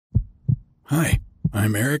Hi,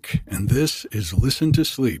 I'm Eric, and this is Listen to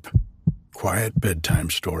Sleep, quiet bedtime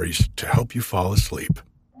stories to help you fall asleep.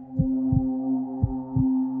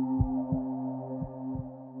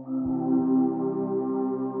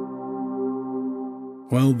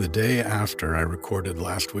 Well, the day after I recorded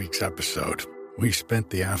last week's episode, we spent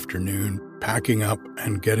the afternoon packing up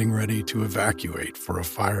and getting ready to evacuate for a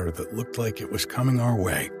fire that looked like it was coming our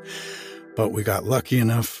way. But we got lucky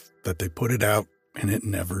enough that they put it out, and it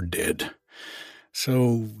never did.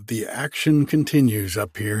 So the action continues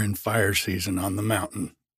up here in fire season on the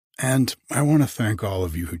mountain. And I want to thank all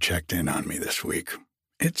of you who checked in on me this week.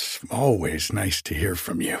 It's always nice to hear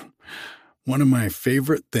from you. One of my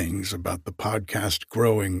favorite things about the podcast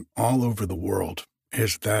growing all over the world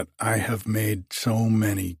is that I have made so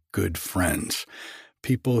many good friends.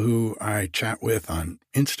 People who I chat with on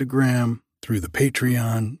Instagram, through the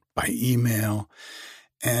Patreon, by email,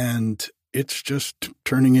 and it's just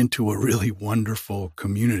turning into a really wonderful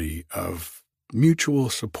community of mutual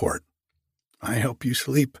support. I help you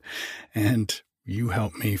sleep, and you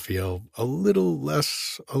help me feel a little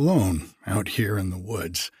less alone out here in the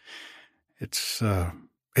woods. It's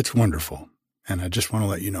wonderful, and I just want to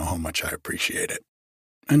let you know how much I appreciate it.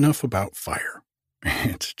 Enough about fire.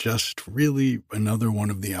 It's just really another one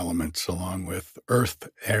of the elements along with earth,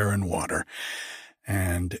 air, and water,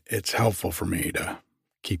 and it's helpful for me to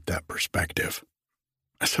keep that perspective.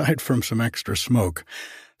 Aside from some extra smoke,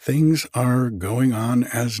 things are going on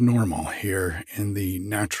as normal here in the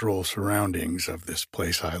natural surroundings of this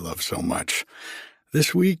place I love so much.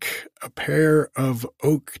 This week, a pair of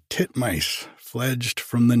oak titmice fledged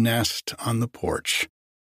from the nest on the porch.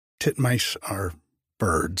 Titmice are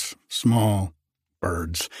birds, small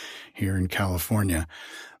birds here in California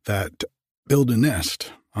that build a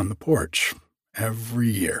nest on the porch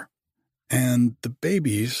every year. And the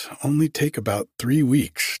babies only take about 3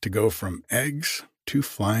 weeks to go from eggs to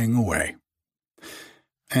flying away.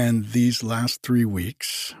 And these last 3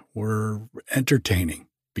 weeks were entertaining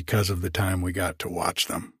because of the time we got to watch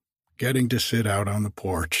them. Getting to sit out on the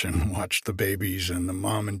porch and watch the babies and the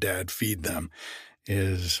mom and dad feed them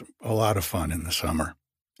is a lot of fun in the summer.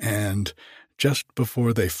 And just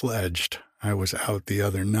before they fledged, I was out the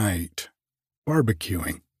other night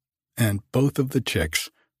barbecuing, and both of the chicks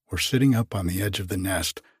were sitting up on the edge of the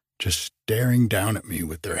nest, just staring down at me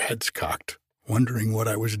with their heads cocked, wondering what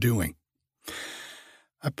I was doing.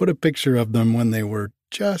 I put a picture of them when they were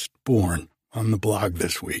just born on the blog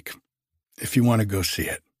this week, if you want to go see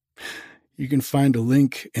it. You can find a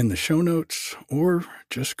link in the show notes or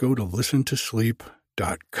just go to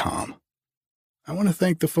listentosleep.com. I want to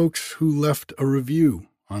thank the folks who left a review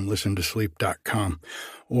on listentosleep.com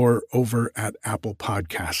or over at Apple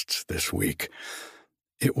Podcasts this week.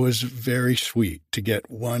 It was very sweet to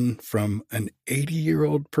get one from an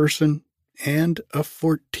 80-year-old person and a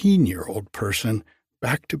 14-year-old person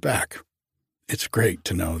back to back. It's great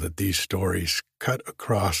to know that these stories cut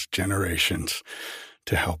across generations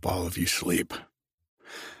to help all of you sleep.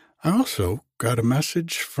 I also got a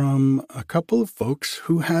message from a couple of folks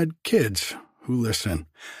who had kids who listen,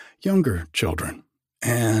 younger children,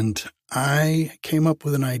 and I came up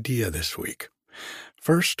with an idea this week.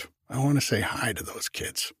 First, I want to say hi to those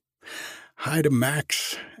kids. Hi to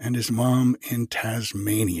Max and his mom in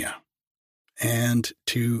Tasmania, and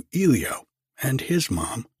to Elio and his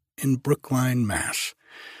mom in Brookline, Mass.,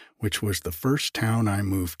 which was the first town I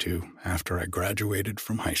moved to after I graduated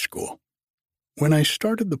from high school. When I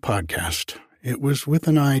started the podcast, it was with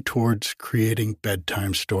an eye towards creating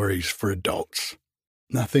bedtime stories for adults.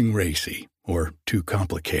 Nothing racy or too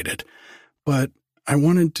complicated, but I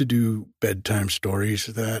wanted to do bedtime stories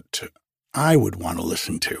that I would want to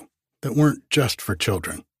listen to, that weren't just for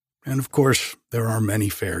children. And of course, there are many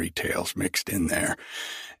fairy tales mixed in there,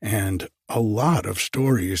 and a lot of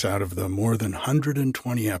stories out of the more than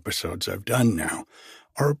 120 episodes I've done now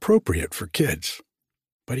are appropriate for kids.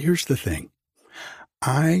 But here's the thing.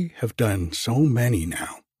 I have done so many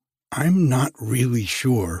now, I'm not really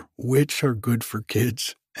sure which are good for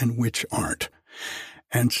kids and which aren't.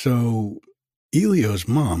 And so Elio's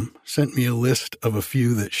mom sent me a list of a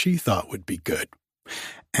few that she thought would be good.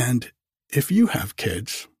 And if you have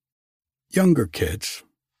kids, younger kids,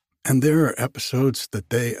 and there are episodes that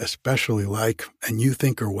they especially like and you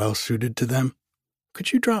think are well suited to them,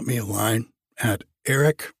 could you drop me a line at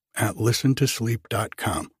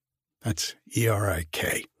eric@listentosleep.com? That's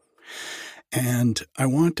ERIK. And I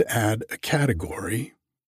want to add a category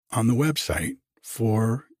on the website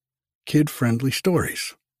for kid-friendly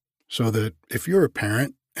stories, so that if you're a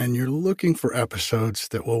parent and you're looking for episodes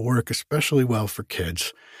that will work especially well for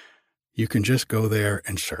kids, you can just go there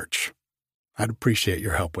and search. I'd appreciate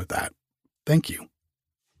your help with that. Thank you.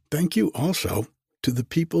 Thank you also to the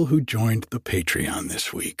people who joined the Patreon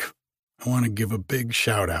this week. I want to give a big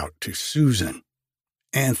shout out to Susan,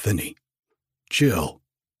 Anthony, Jill,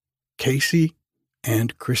 Casey,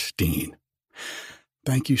 and Christine.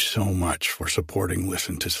 Thank you so much for supporting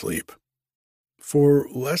Listen to Sleep. For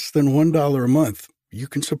less than $1 a month, you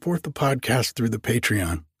can support the podcast through the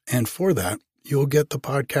Patreon, and for that, you'll get the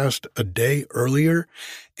podcast a day earlier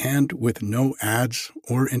and with no ads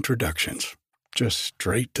or introductions, just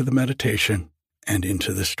straight to the meditation and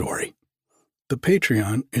into the story. The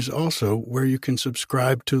Patreon is also where you can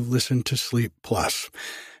subscribe to Listen to Sleep Plus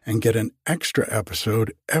and get an extra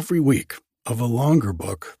episode every week of a longer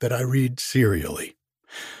book that I read serially.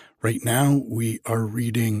 Right now, we are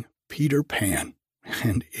reading Peter Pan,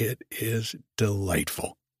 and it is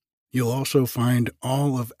delightful. You'll also find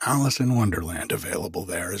all of Alice in Wonderland available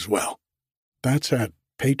there as well. That's at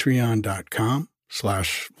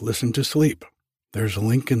patreon.com/listen-to-sleep. There's a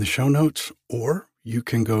link in the show notes, or you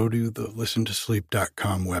can go to the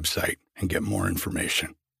listentosleep.com website and get more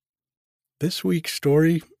information. This week's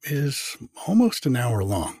story is almost an hour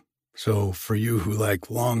long, so for you who like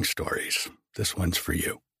long stories, this one's for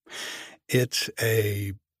you. It's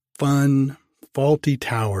a fun, Fawlty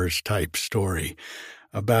Towers type story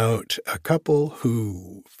about a couple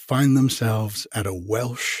who find themselves at a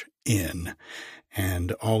Welsh inn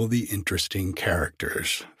and all the interesting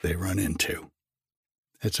characters they run into.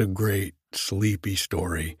 It's a great, sleepy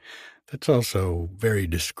story that's also very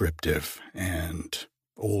descriptive and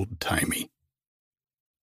old-timey.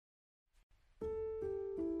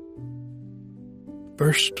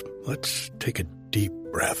 First, let's take a deep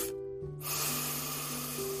breath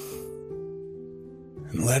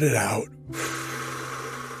and let it out.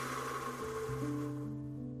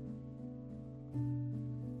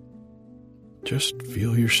 Just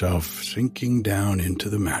feel yourself sinking down into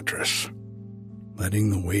the mattress,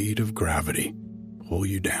 letting the weight of gravity pull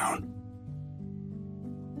you down.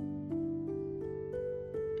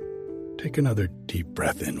 Take another deep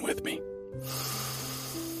breath in with me.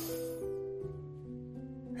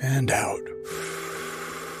 And out.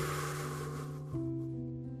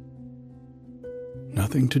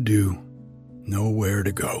 Nothing to do, nowhere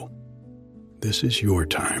to go. This is your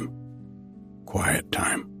time. Quiet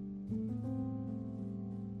time.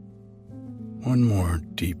 One more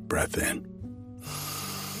deep breath in.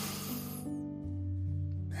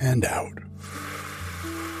 And out.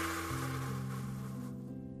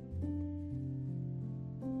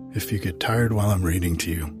 If you get tired while I'm reading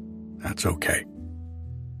to you, that's okay.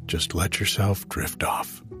 Just let yourself drift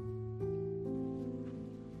off.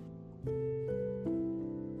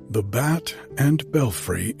 The Bat and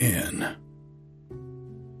Belfry Inn.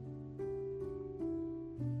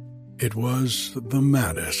 It was the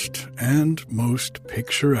maddest and most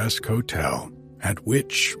picturesque hotel at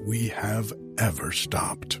which we have ever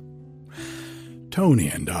stopped. Tony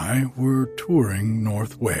and I were touring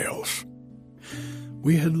North Wales.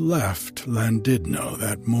 We had left Llandudno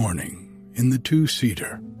that morning in the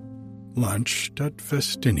two-seater, lunched at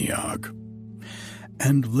Festiniog,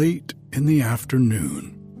 and late in the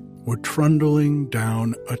afternoon were trundling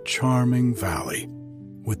down a charming valley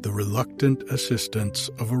with the reluctant assistance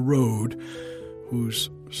of a road whose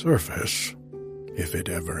surface, if it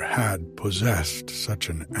ever had possessed such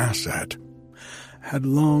an asset, had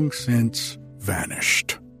long since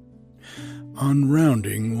vanished. On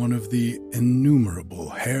rounding one of the innumerable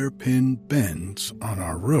hairpin bends on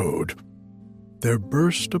our road, there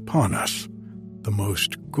burst upon us the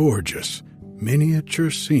most gorgeous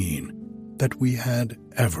miniature scene that we had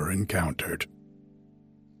ever encountered.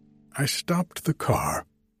 I stopped the car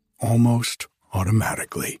almost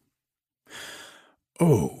automatically.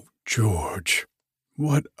 "Oh, George,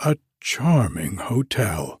 what a charming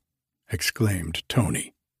hotel," exclaimed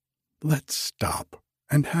Tony. "Let's stop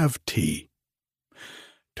and have tea."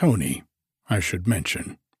 Tony, I should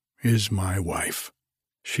mention, is my wife.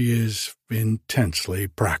 She is intensely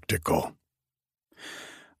practical.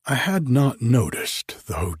 I had not noticed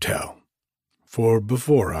the hotel, for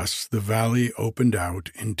before us the valley opened out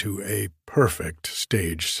into a perfect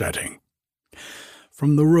stage setting.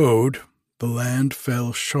 From the road, the land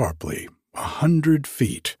fell sharply 100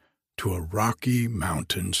 feet to a rocky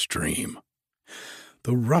mountain stream,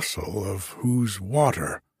 the rustle of whose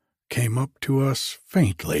water came up to us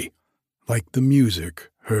faintly, like the music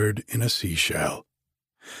heard in a seashell.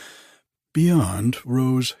 Beyond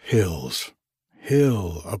rose hills,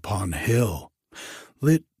 hill upon hill,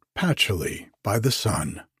 lit patchily by the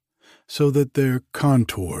sun, so that their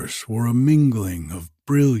contours were a mingling of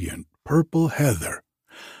brilliant purple heather,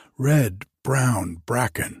 red-brown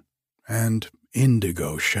bracken, and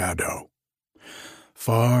indigo shadow.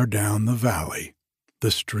 Far down the valley, the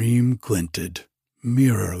stream glinted,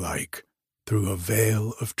 mirror-like, through a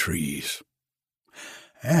veil of trees.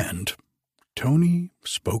 And Tony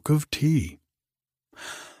spoke of tea.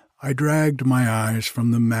 I dragged my eyes from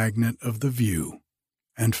the magnet of the view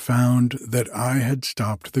and found that I had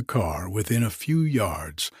stopped the car within a few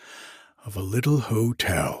yards of a little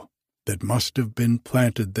hotel that must have been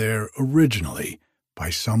planted there originally by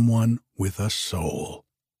someone with a soul.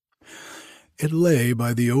 It lay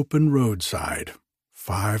by the open roadside,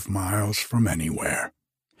 5 miles from anywhere.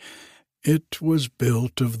 It was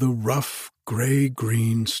built of the rough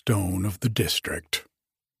gray-green stone of the district,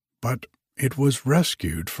 but it was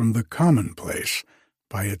rescued from the commonplace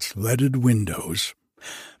by its leaded windows,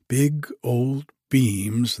 big old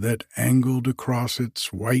beams that angled across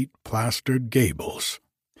its white-plastered gables,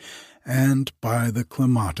 and by the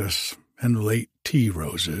clematis and late tea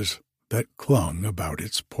roses that clung about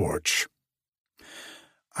its porch.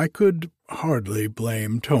 I could hardly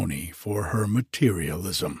blame Tony for her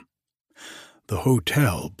materialism. The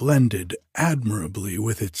hotel blended admirably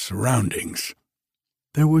with its surroundings.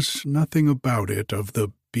 There was nothing about it of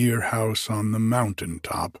the beer house on the mountain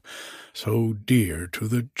top, so dear to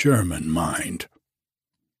the German mind.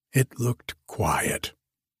 It looked quiet,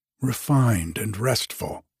 refined and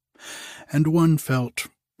restful, and one felt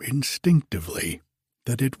instinctively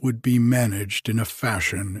that it would be managed in a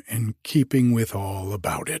fashion in keeping with all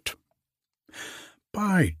about it.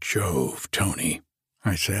 "By Jove, Tony,"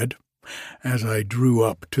 I said, as I drew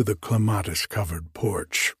up to the clematis-covered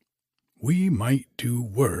porch, "we might do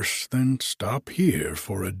worse than stop here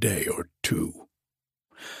for a day or two.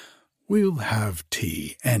 We'll have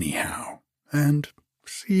tea anyhow, and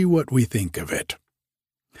see what we think of it."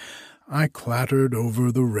 I clattered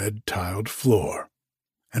over the red-tiled floor,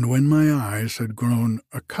 and when my eyes had grown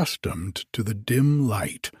accustomed to the dim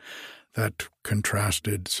light that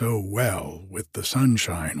contrasted so well with the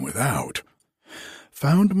sunshine without,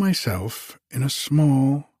 found myself in a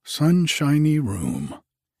small, sunshiny room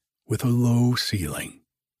with a low ceiling,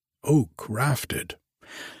 oak-rafted,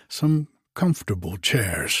 some comfortable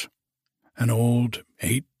chairs, an old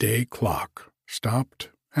 8-day clock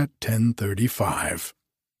stopped at 10:35,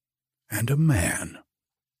 and a man.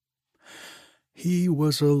 He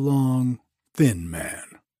was a long, thin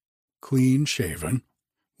man, clean-shaven,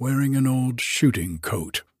 wearing an old shooting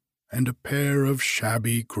coat and a pair of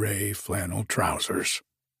shabby gray flannel trousers.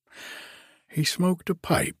 He smoked a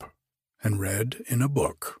pipe and read in a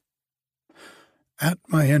book. At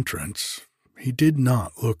my entrance, he did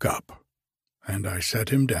not look up, and I set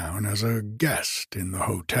him down as a guest in the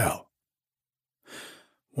hotel.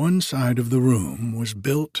 One side of the room was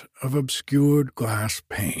built of obscured glass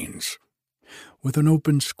panes, with an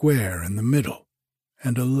open square in the middle,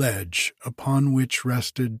 and a ledge upon which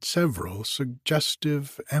rested several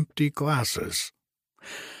suggestive empty glasses.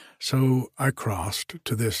 So I crossed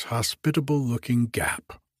to this hospitable-looking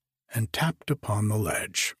gap and tapped upon the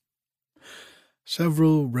ledge.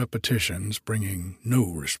 Several repetitions bringing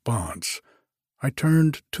no response, I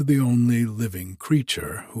turned to the only living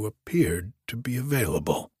creature who appeared to be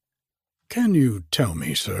available. "Can you tell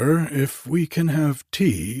me, sir, if we can have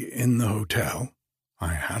tea in the hotel?"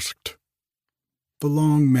 I asked. The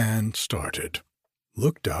long man started,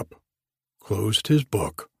 looked up, closed his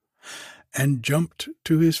book, and jumped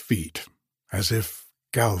to his feet as if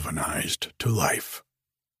galvanized to life.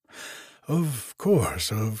 "Of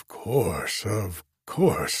course, of course, of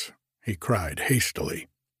course," he cried hastily,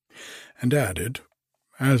 and added,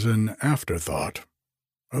 as an afterthought,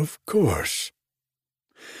 "Of course."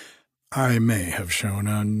 I may have shown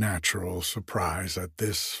a natural surprise at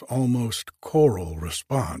this almost choral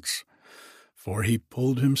response, for he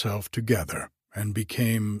pulled himself together and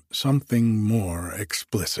became something more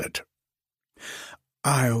explicit.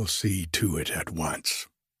 "I'll see to it at once,"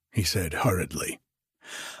 he said hurriedly.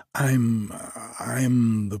 I'm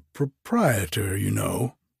the proprietor, you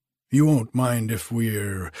know. You won't mind if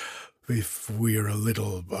we're a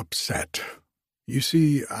little upset. You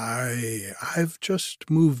see, I've just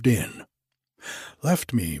moved in.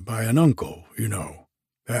 Left me by an uncle, you know,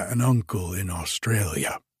 an uncle in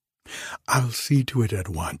Australia. I'll see to it at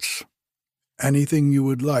once. Anything you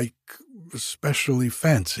would like, especially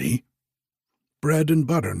fancy? Bread and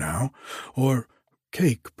butter now, or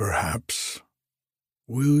cake, perhaps.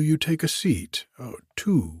 Will you take a seat?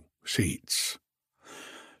 2 seats.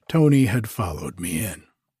 Tony had followed me in.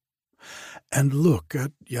 And look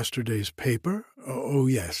at yesterday's paper. Oh,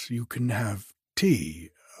 yes, you can have tea.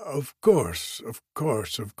 Of course.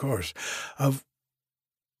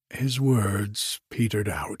 His words petered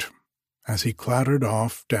out as he clattered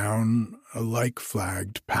off down a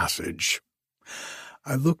like-flagged passage.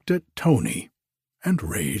 I looked at Tony and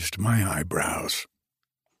raised my eyebrows.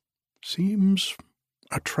 "Seems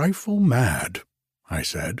a trifle mad," I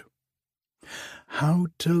said. "How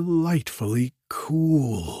delightfully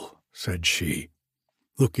cool," said she,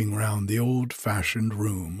 looking round the old-fashioned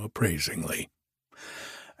room appraisingly.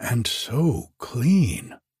 "And so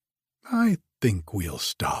clean. I think we'll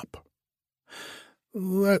stop."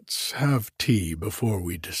 "Let's have tea before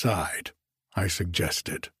we decide," I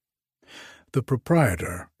suggested. "The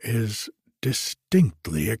proprietor is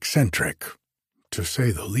distinctly eccentric, to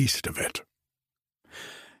say the least of it."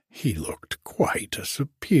 "He looked quite a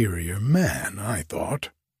superior man, I thought,"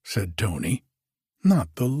 said Tony.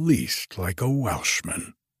 "Not the least like a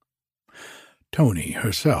Welshman." Tony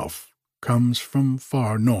herself comes from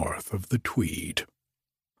far north of the Tweed.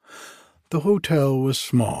 The hotel was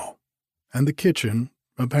small, and the kitchen,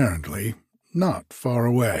 apparently, not far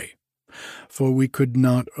away, for we could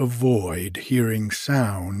not avoid hearing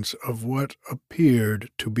sounds of what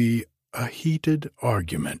appeared to be a heated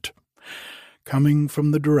argument, coming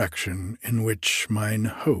from the direction in which mine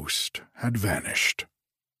host had vanished.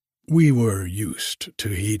 We were used to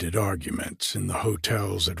heated arguments in the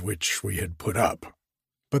hotels at which we had put up,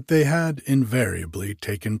 but they had invariably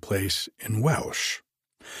taken place in Welsh,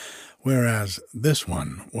 whereas this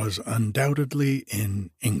one was undoubtedly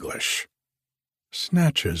in English.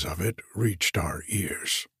 Snatches of it reached our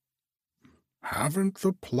ears. "Haven't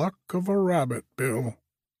the pluck of a rabbit, Bill."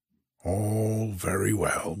 "All very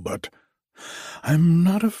well, but I'm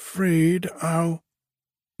not afraid I'll—"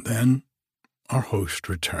 Then our host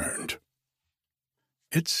returned.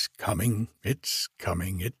 "It's coming, it's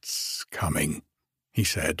coming, it's coming," he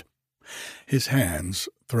said, his hands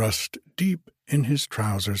thrust deep in his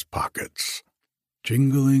trousers pockets,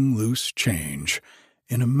 jingling loose change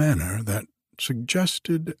in a manner that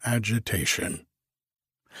suggested agitation.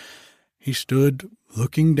 He stood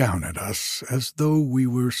looking down at us as though we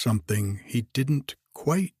were something he didn't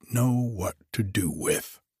quite know what to do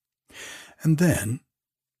with. And then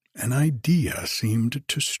an idea seemed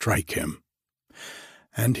to strike him,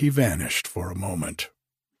 and he vanished for a moment,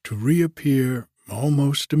 to reappear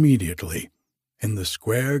almost immediately in the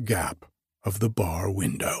square gap of the bar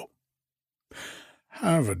window.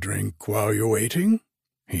 "Have a drink while you're waiting?"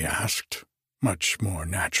 he asked, much more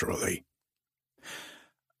naturally.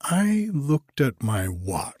 I looked at my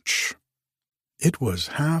watch. It was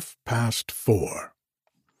 4:30.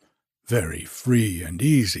 Very free and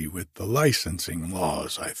easy with the licensing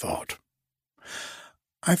laws, I thought.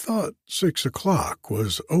 "I thought 6:00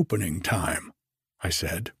 was opening time," I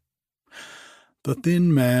said. The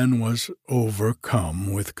thin man was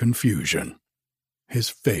overcome with confusion. His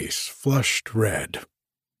face flushed red.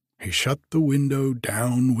 He shut the window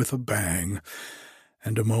down with a bang,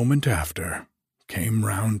 and a moment after came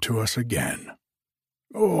round to us again.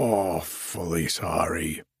 "Awfully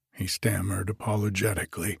sorry," he stammered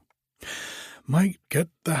apologetically. "Might get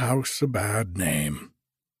the house a bad name.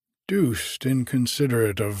 Deuced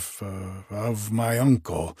inconsiderate of my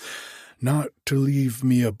uncle not to leave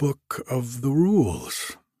me a book of the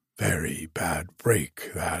rules. Very bad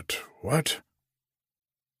break, that, what?"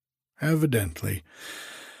 Evidently,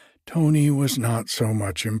 Tony was not so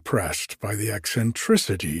much impressed by the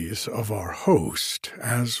eccentricities of our host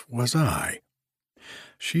as was I.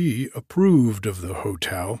 She approved of the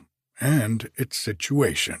hotel and its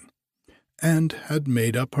situation, and had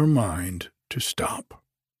made up her mind to stop.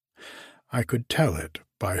 I could tell it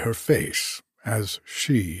by her face as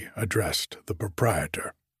she addressed the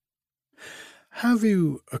proprietor. "Have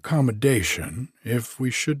you accommodation if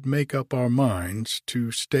we should make up our minds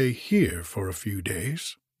to stay here for a few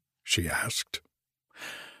days?" she asked.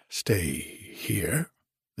 "Stay here?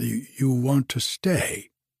 You want to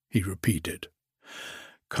stay?" he repeated,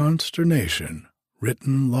 consternation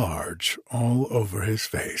written large all over his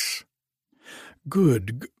face.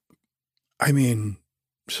 I mean,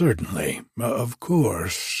 certainly, of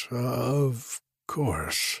course.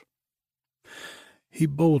 He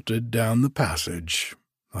bolted down the passage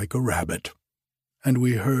like a rabbit, and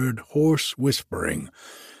we heard hoarse whispering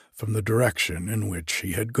from the direction in which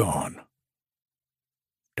he had gone.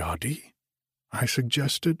 "Dotty?" I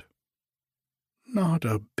suggested. "Not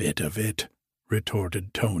a bit of it,"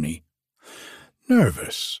 retorted Tony.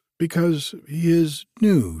 "Nervous, because he is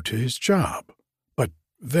new to his job, but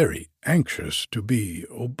very anxious to be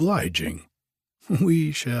obliging.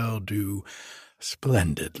 We shall do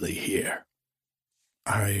splendidly here."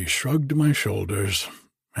 I shrugged my shoulders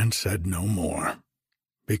and said no more,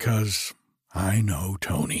 because I know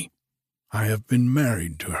Tony. I have been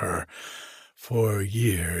married to her for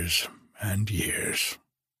years and years.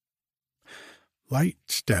 Light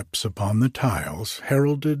steps upon the tiles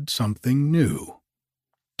heralded something new,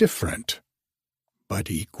 different,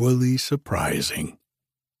 but equally surprising.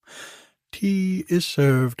 "Tea is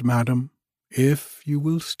served, madam, if you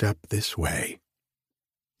will step this way."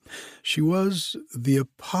 She was the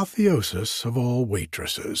apotheosis of all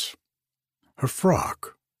waitresses. Her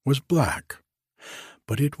frock was black,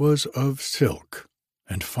 but it was of silk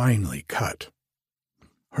and finely cut.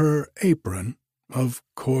 Her apron, of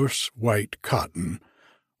coarse white cotton,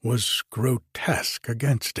 was grotesque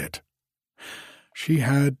against it. She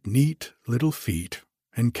had neat little feet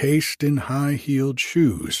encased in high-heeled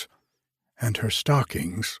shoes, and her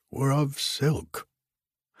stockings were of silk.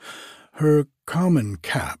 Her common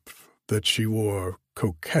cap that she wore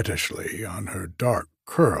coquettishly on her dark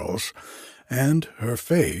curls, and her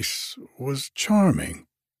face was charming,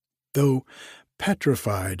 though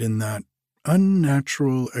petrified in that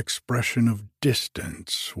unnatural expression of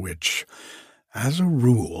distance which, as a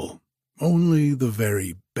rule, only the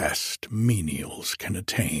very best menials can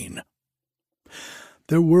attain.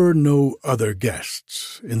 There were no other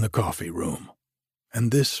guests in the coffee-room, and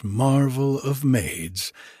this marvel of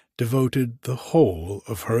maids devoted the whole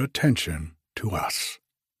of her attention to us,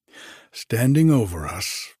 standing over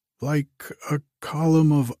us like a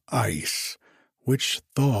column of ice which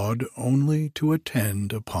thawed only to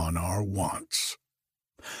attend upon our wants.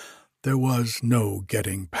 There was no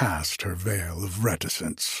getting past her veil of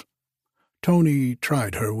reticence. Tony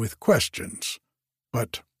tried her with questions,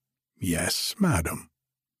 but "Yes, madam,"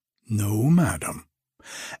 "No, madam,"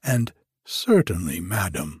 and "Certainly,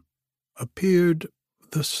 madam," appeared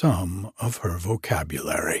the sum of her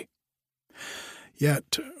vocabulary.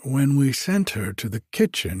 Yet when we sent her to the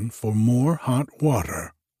kitchen for more hot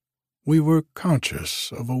water, we were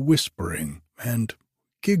conscious of a whispering and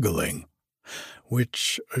giggling,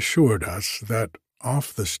 which assured us that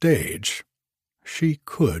off the stage she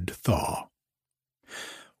could thaw.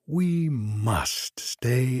 "We must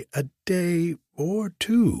stay a day or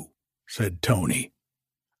two," said Tony.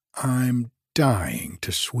 "I'm dying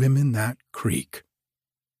to swim in that creek."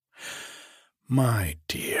 "My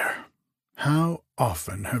dear, how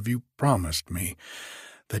often have you promised me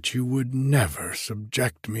that you would never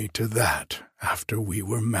subject me to that after we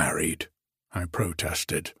were married?" I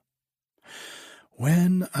protested.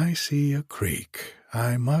 "When I see a creek,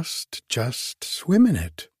 I must just swim in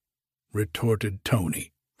it," retorted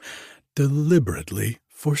Tony, deliberately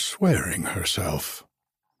forswearing herself.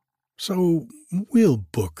 "So we'll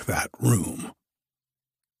book that room."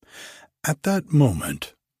 At that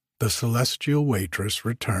moment, the celestial waitress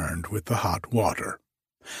returned with the hot water,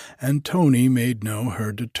 and Tony made know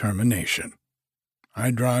her determination.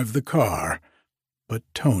 I drive the car, but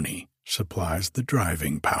Tony supplies the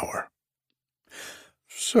driving power.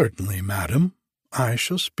 "Certainly, madam. I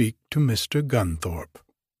shall speak to Mr. Gunthorpe."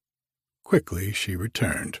 Quickly she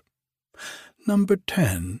returned. "Number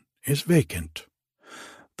 10 is vacant.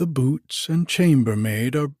 The boots and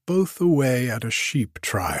chambermaid are both away at a sheep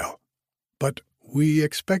trial, but we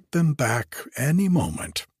expect them back any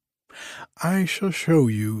moment. I shall show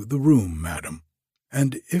you the room, madam,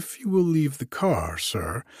 and if you will leave the car,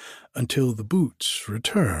 sir, until the boots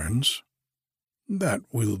returns—" "That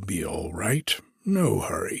will be all right. No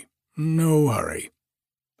hurry, no hurry."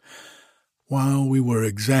 While we were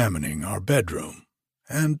examining our bedroom,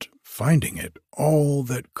 and finding it all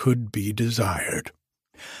that could be desired,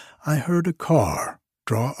 I heard a car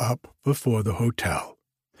draw up before the hotel,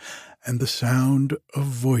 and the sound of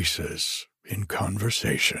voices in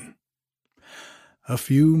conversation. A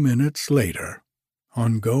few minutes later,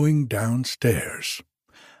 on going downstairs,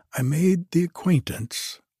 I made the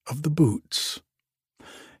acquaintance of the Boots.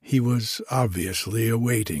 He was obviously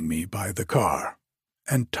awaiting me by the car,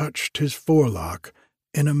 and touched his forelock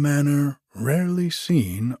in a manner rarely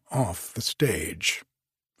seen off the stage.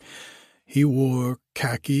 He wore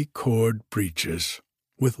khaki cord breeches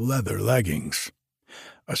with leather leggings,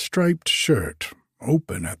 a striped shirt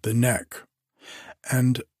open at the neck,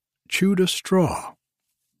 and chewed a straw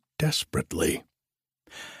desperately.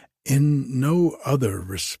 In no other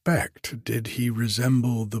respect did he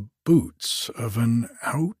resemble the Boots of an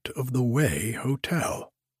out-of-the-way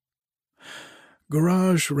hotel.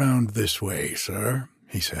 "Garage round this way, sir,"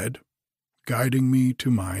 he said, guiding me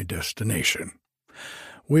to my destination,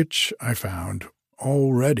 which I found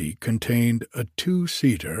already contained a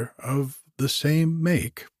two-seater of the same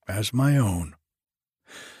make as my own.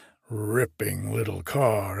 "Ripping little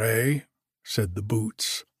car, eh?" said the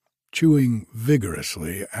Boots, chewing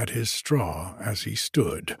vigorously at his straw as he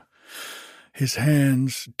stood, his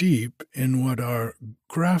hands deep in what are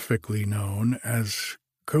graphically known as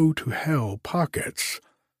go-to-hell pockets,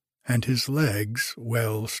 and his legs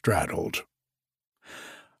well straddled.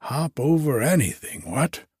 "Hop over anything,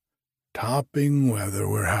 what? Topping weather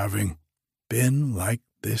we're having. Been like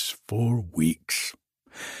this for weeks.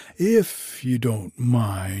 If you don't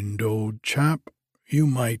mind, old chap, you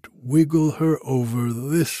might wiggle her over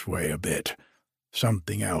this way a bit.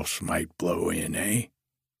 Something else might blow in, eh?"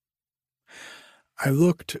 I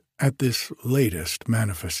looked at this latest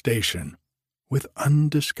manifestation with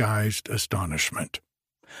undisguised astonishment,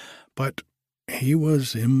 but he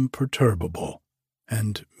was imperturbable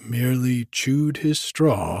and merely chewed his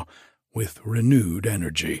straw with renewed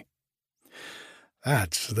energy.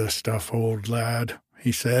 "That's the stuff, old lad,"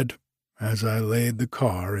 he said, as I laid the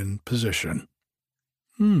car in position.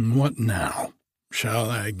 What now?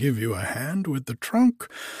 Shall I give you a hand with the trunk,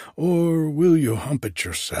 or will you hump it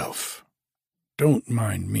yourself? Don't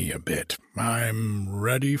mind me a bit. I'm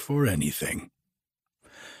ready for anything."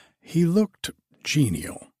 He looked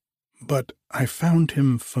genial, but I found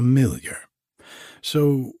him familiar.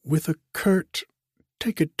 So, with a curt,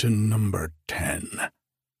 "Take it to number 10,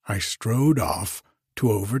 I strode off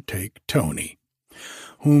to overtake Tony,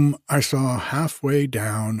 whom I saw halfway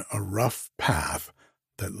down a rough path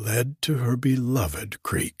that led to her beloved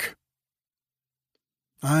creek.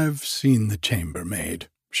 "I've seen the chambermaid,"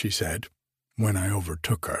 she said, when I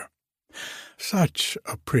overtook her. "Such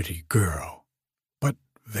a pretty girl, but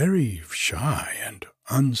very shy and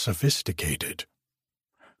unsophisticated.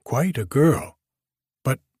 Quite a girl,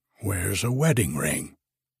 but wears a wedding ring."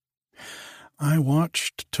 I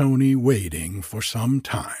watched Tony waiting for some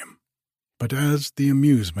time, but as the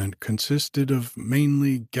amusement consisted of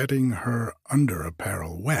mainly getting her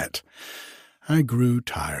under-apparel wet, I grew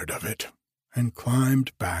tired of it and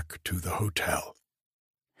climbed back to the hotel.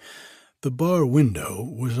 The bar window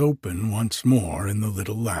was open once more in the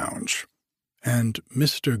little lounge, and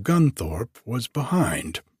Mr. Gunthorpe was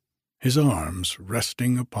behind, his arms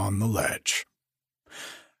resting upon the ledge.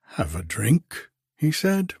 "Have a drink?" he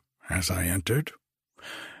said, as I entered.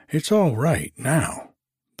 "It's all right now.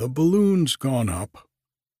 The balloon's gone up."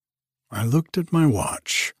 I looked at my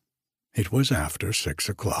watch. It was after 6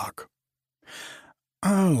 o'clock.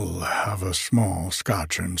 "I'll have a small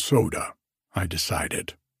scotch and soda," I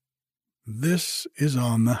decided. "This is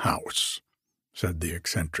on the house," said the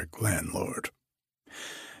eccentric landlord.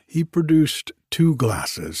 He produced 2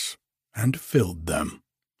 glasses and filled them,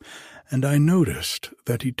 and I noticed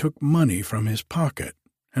that he took money from his pocket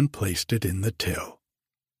and placed it in the till.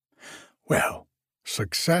 "Well,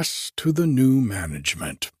 success to the new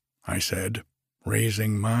management," I said,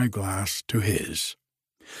 raising my glass to his.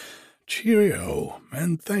 "Cheerio,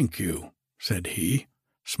 and thank you," said he,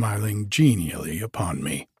 smiling genially upon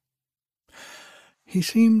me. He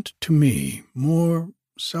seemed to me more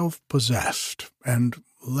self-possessed and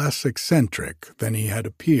less eccentric than he had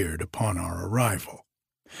appeared upon our arrival.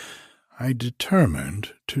 I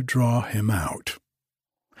determined to draw him out.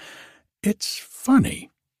 "It's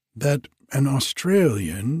funny that an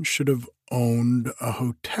Australian should have owned a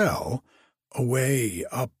hotel away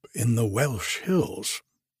up in the Welsh hills,"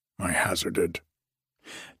 I hazarded.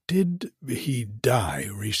 "Did he die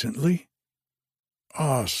recently?"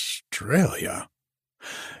 "Australia?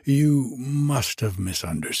 You must have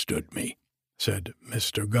misunderstood me," said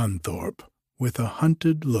Mr. Gunthorpe, with a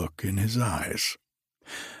hunted look in his eyes.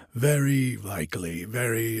 Very likely,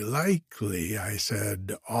 I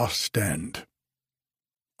said Ostend."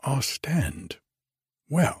 "Ostend?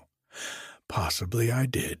 Well, possibly I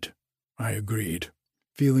did," I agreed,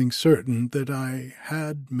 feeling certain that I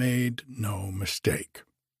had made no mistake.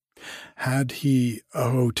 "Had he a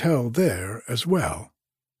hotel there as well?"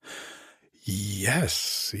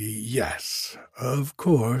 Yes, of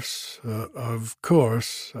course,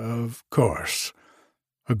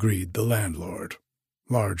 agreed the landlord,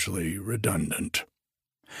 largely redundant.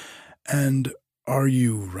 "And are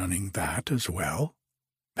you running that as well?"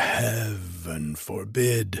 "Heaven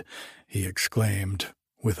forbid," he exclaimed,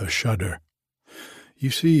 with a shudder. "You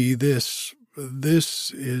see, this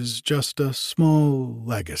is just a small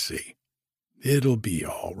legacy. It'll be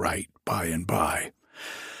all right by and by.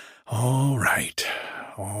 All right.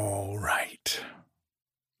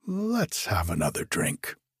 Let's have another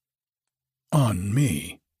drink." "On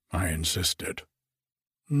me," I insisted.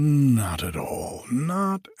 Not at all.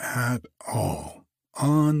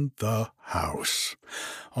 On the house.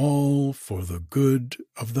 All for the good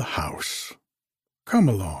of the house. Come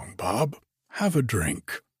along, Bob. Have a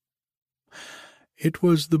drink." It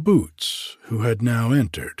was the Boots who had now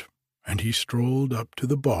entered, and he strolled up to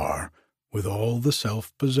the bar with all the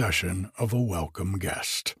self-possession of a welcome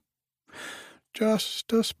guest.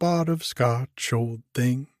 "Just a spot of scotch, old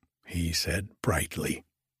thing," he said brightly.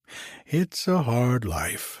 It's a hard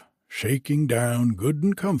life, shaking down good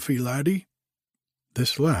and comfy, laddie.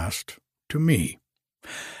 This last to me.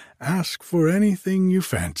 Ask for anything you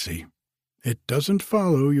fancy. It doesn't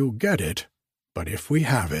follow you'll get it, but if we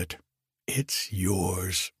have it, it's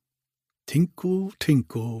yours. Tinkle,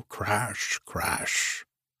 tinkle, crash, crash.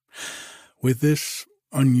 With this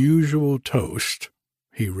unusual toast,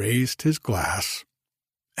 he raised his glass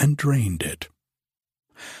and drained it.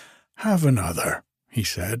 Have another, he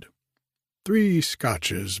said. 3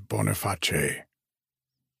 scotches, Boniface.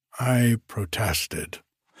 I protested.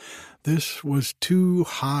 This was too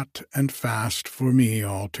hot and fast for me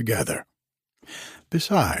altogether.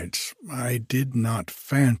 Besides, I did not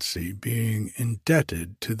fancy being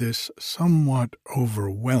indebted to this somewhat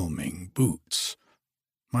overwhelming Boots.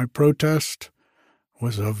 My protest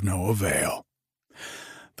was of no avail.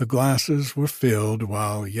 The glasses were filled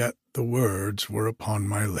while yet the words were upon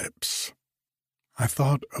my lips. I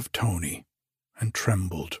thought of Tony and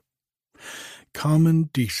trembled. Common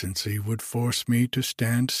decency would force me to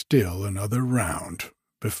stand still another round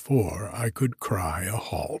before I could cry a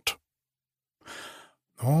halt.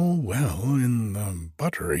 "All well in the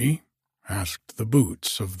buttery?" asked the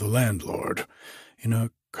Boots of the landlord, in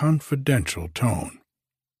a confidential tone.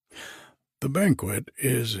 "The banquet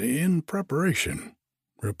is in preparation,"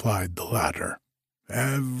 replied the latter.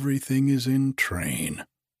 "Everything is in train."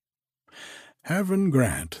 "Heaven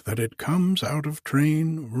grant that it comes out of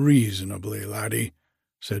train reasonably, laddie,"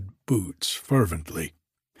 said Boots fervently.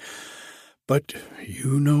 "But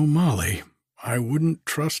you know Molly. I wouldn't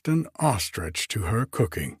trust an ostrich to her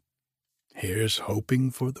cooking. Here's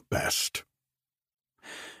hoping for the best."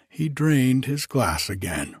 He drained his glass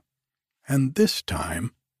again, and this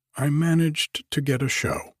time I managed to get a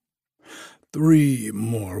show. 3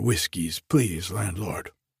 more whiskies, please,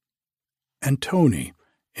 landlord." And Tony,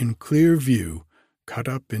 in clear view, cut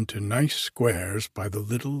up into nice squares by the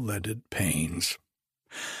little leaded panes.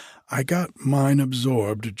 I got mine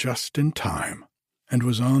absorbed just in time, and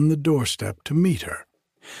was on the doorstep to meet her,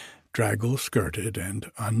 draggle-skirted and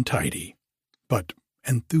untidy, but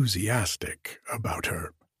enthusiastic about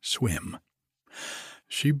her swim.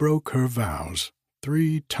 She broke her vows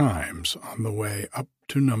 3 times on the way up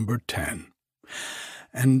to number 10,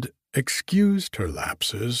 and excused her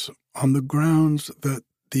lapses on the grounds that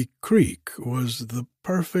the creek was the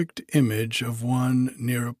perfect image of one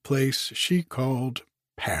near a place she called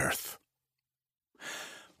Perth.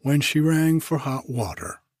 When she rang for hot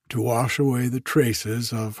water to wash away the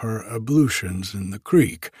traces of her ablutions in the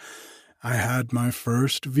creek, I had my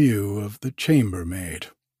first view of the chambermaid.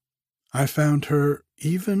 I found her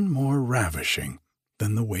even more ravishing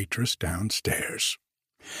than the waitress downstairs,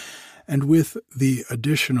 and with the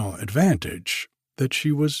additional advantage that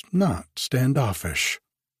she was not standoffish.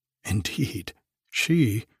 Indeed,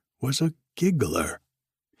 she was a giggler.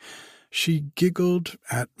 She giggled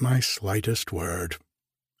at my slightest word,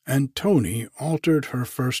 and Tony altered her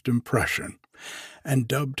first impression and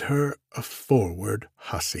dubbed her a forward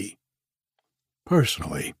hussy.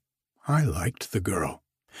 Personally, I liked the girl,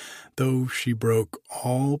 though she broke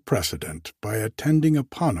all precedent by attending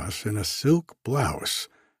upon us in a silk blouse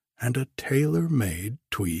and a tailor-made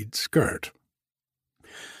tweed skirt.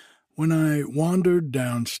 When I wandered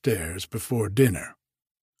downstairs before dinner,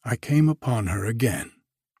 I came upon her again,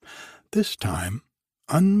 this time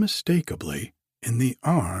unmistakably in the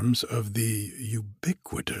arms of the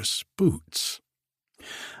ubiquitous Boots.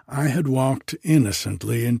 I had walked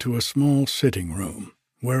innocently into a small sitting-room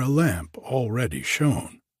where a lamp already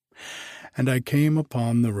shone, and I came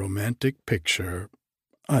upon the romantic picture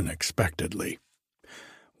unexpectedly.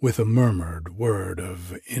 With a murmured word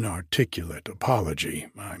of inarticulate apology,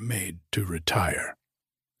 I made to retire.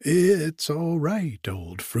 "It's all right,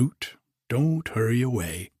 old fruit. Don't hurry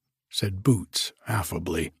away," said Boots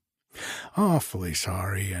affably. "Awfully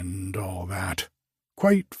sorry and all that.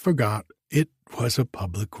 Quite forgot it was a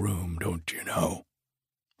public room, don't you know."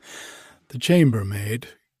 The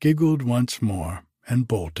chambermaid giggled once more and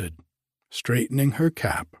bolted, straightening her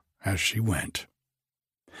cap as she went.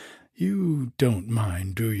 "You don't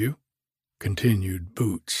mind, do you?" continued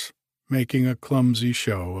Boots, making a clumsy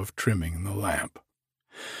show of trimming the lamp.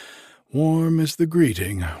 "Warm is the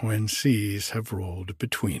greeting when seas have rolled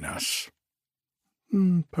between us."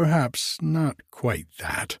 "Perhaps not quite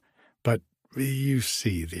that, but you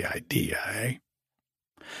see the idea, eh?"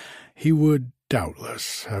 He would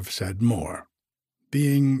doubtless have said more,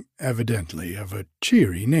 being evidently of a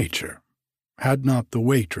cheery nature, had not the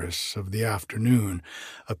waitress of the afternoon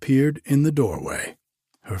appeared in the doorway,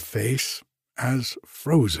 her face as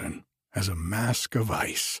frozen as a mask of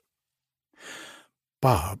ice.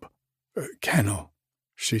 "Bob, Kennel,"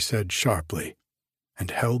 she said sharply,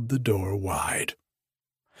 and held the door wide.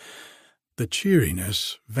 The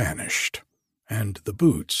cheeriness vanished, and the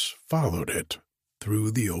boots followed it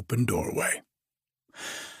through the open doorway.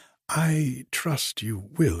 "I trust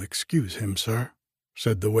you will excuse him, sir,"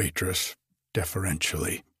 said the waitress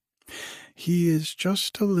deferentially. "He is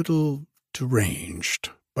just a little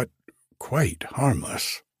deranged, but quite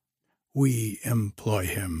harmless. We employ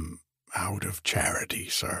him out of charity,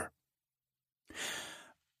 sir."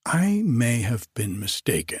 I may have been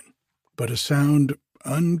mistaken, but a sound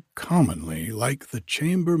uncommonly like the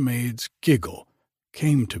chambermaid's giggle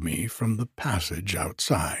came to me from the passage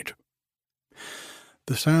outside.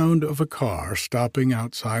 The sound of a car stopping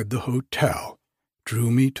outside the hotel drew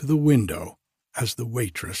me to the window as the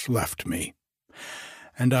waitress left me,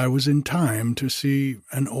 and I was in time to see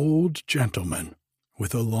an old gentleman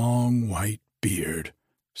with a long white beard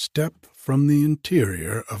step from the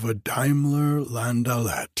interior of a Daimler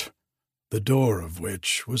landaulet, the door of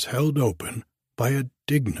which was held open by a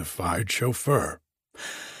dignified chauffeur,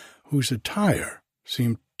 whose attire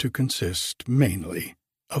seemed to consist mainly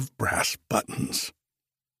of brass buttons.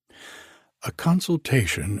 A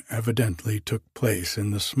consultation evidently took place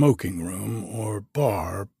in the smoking room or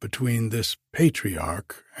bar between this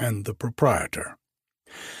patriarch and the proprietor,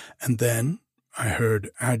 and then I heard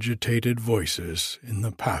agitated voices in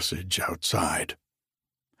the passage outside.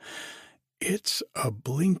 "It's a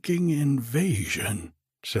blinking invasion,"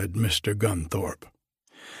 said Mr. Gunthorpe.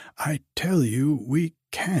 "I tell you we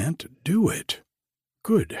can't do it.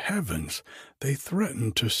 Good heavens, they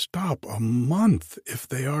threaten to stop a month if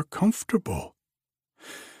they are comfortable."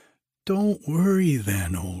 "Don't worry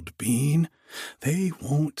then, old bean. They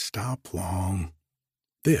won't stop long."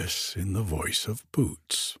 This in the voice of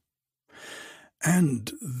Boots.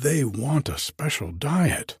 "And they want a special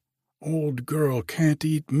diet. Old girl can't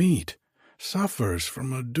eat meat. Suffers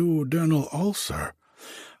from a duodenal ulcer.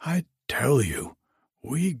 I tell you,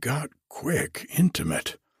 we got quick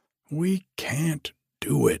intimate. We can't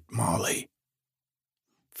do it, Molly."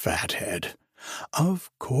 "Fathead, of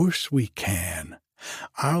course we can.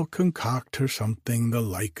 I'll concoct her something the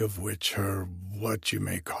like of which her, what you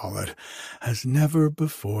may call it, has never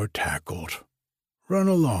before tackled. Run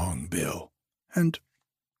along, Bill, and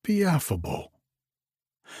be affable."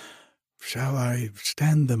 "Shall I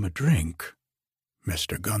stand them a drink?"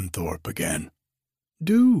 Mr. Gunthorpe again.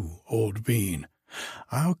 "Do, old bean.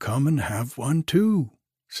 I'll come and have one too,"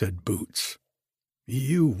 said Boots.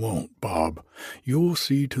 "You won't, Bob. You'll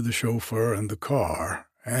see to the chauffeur and the car,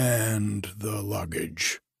 and the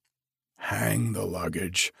luggage." "Hang the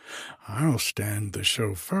luggage. I'll stand the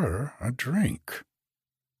chauffeur a drink."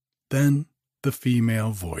 Then the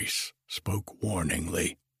female voice spoke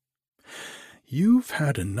warningly. "You've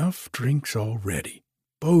had enough drinks already,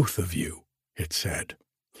 both of you," it said.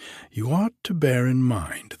 "You ought to bear in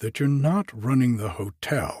mind that you're not running the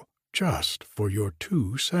hotel just for your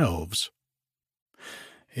two selves."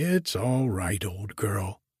 "It's all right, old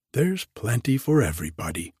girl. There's plenty for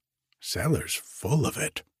everybody. Cellar's full of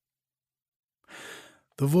it."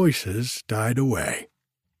 The voices died away,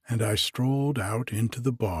 and I strolled out into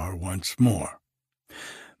the bar once more.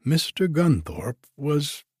 Mr. Gunthorpe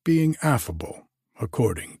was being affable,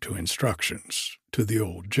 according to instructions, to the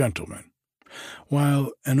old gentleman,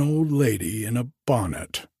 while an old lady in a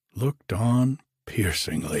bonnet looked on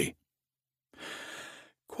piercingly.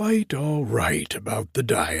 "Quite all right about the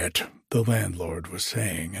diet," the landlord was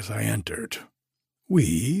saying as I entered.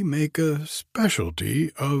 "We make a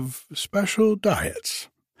specialty of special diets.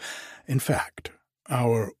 In fact,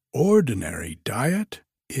 our ordinary diet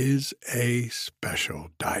is a special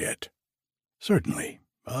diet. Certainly,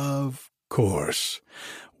 of course,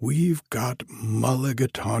 we've got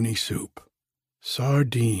mulligatawny soup,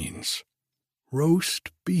 sardines,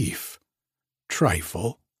 roast beef,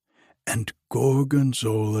 trifle, and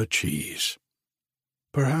gorgonzola cheese.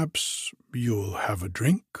 Perhaps you'll have a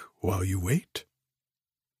drink while you wait?"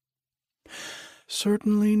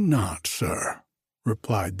 "Certainly not, sir,"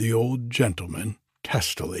 replied the old gentleman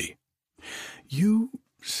testily. "You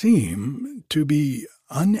seem to be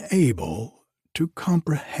unable to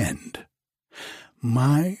comprehend.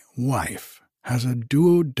 My wife has a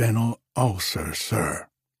duodenal ulcer, sir.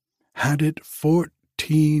 Had it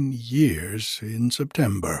 14 years in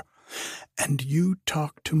September, and you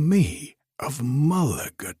talk to me of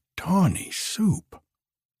mulligatawny soup."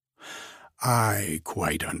 "I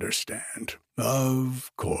quite understand.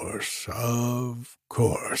 Of course,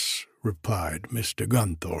 replied Mr.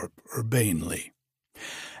 Gunthorpe urbanely.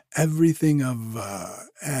 "Everything of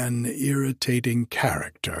an irritating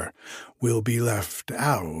character will be left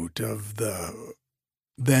out of the—"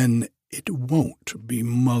 "Then "It won't be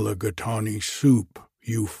mulligatawny soup,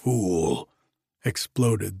 you fool,"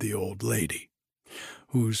 exploded the old lady,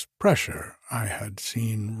 whose pressure I had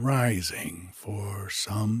seen rising for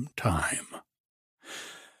some time.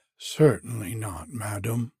 "Certainly not,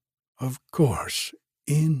 madam. Of course,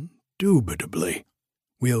 indubitably.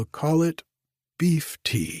 We'll call it beef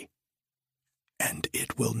tea, and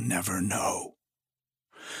it will never know."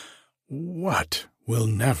 "What will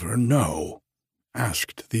never know?"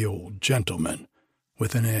 asked the old gentleman,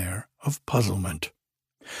 with an air of puzzlement.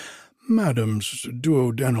 "Madam's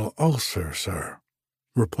duodenal ulcer, sir,"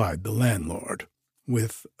 replied the landlord,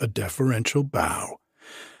 with a deferential bow,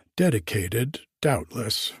 dedicated,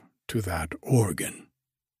 doubtless, to that organ.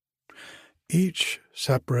 Each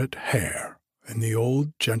separate hair in the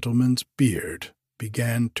old gentleman's beard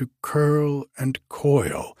began to curl and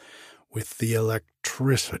coil with the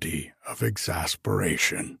electricity of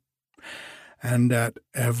exasperation, and at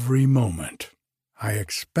every moment I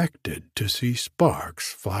expected to see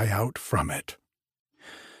sparks fly out from it.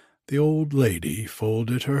 The old lady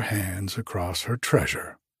folded her hands across her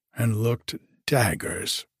treasure and looked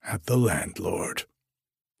daggers at the landlord.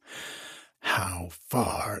 "How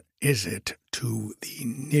far is it to the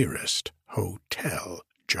nearest hotel,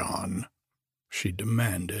 John?" she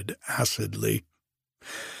demanded acidly.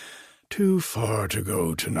 "Too far to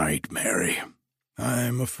go tonight, Mary.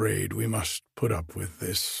 I'm afraid we must put up with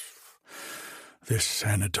this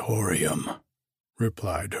sanatorium,"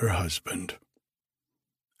 replied her husband.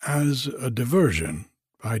 As a diversion,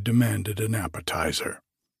 I demanded an appetizer,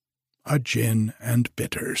 a gin and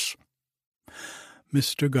bitters.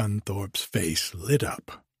 Mr. Gunthorpe's face lit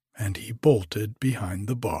up, and he bolted behind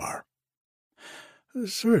the bar.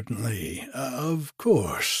 "Certainly, of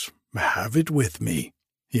course, have it with me,"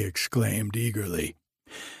 he exclaimed eagerly,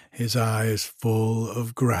 his eyes full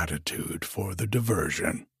of gratitude for the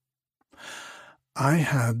diversion. I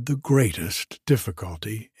had the greatest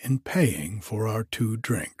difficulty in paying for our 2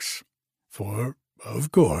 drinks, for,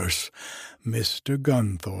 of course, Mr.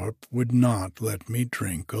 Gunthorpe would not let me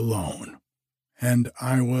drink alone, and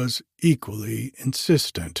I was equally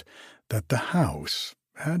insistent that the house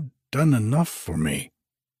had done enough for me.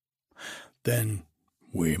 "Then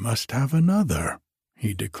we must have another,"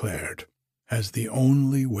 he declared, as the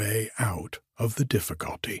only way out of the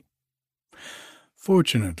difficulty.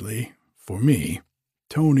 Fortunately for me,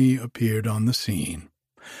 Tony appeared on the scene,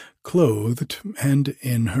 clothed and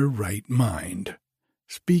in her right mind,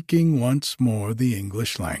 speaking once more the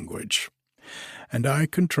English language, and I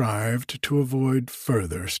contrived to avoid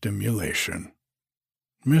further stimulation.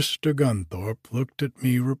 Mr. Gunthorpe looked at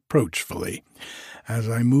me reproachfully as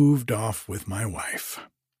I moved off with my wife.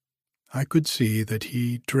 I could see that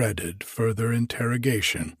he dreaded further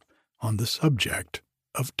interrogation on the subject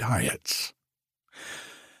of diets.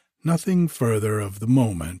 Nothing further of the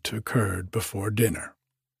moment occurred before dinner,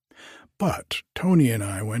 but Tony and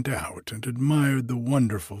I went out and admired the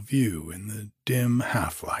wonderful view in the dim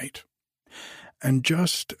half-light, and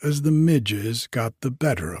just as the midges got the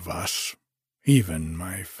better of us, even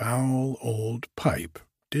my foul old pipe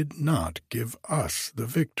did not give us the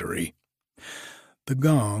victory. The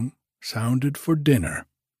gong sounded for dinner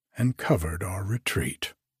and covered our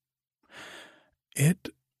retreat. It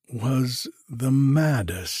was the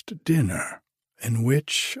maddest dinner in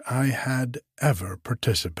which I had ever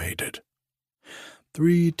participated.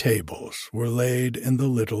 3 tables were laid in the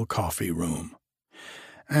little coffee-room,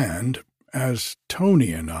 and as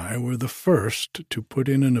Tony and I were the first to put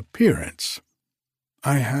in an appearance,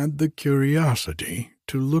 I had the curiosity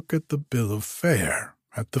to look at the bill of fare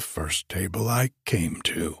at the first table I came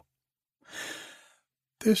to.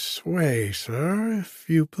 "This way, sir, if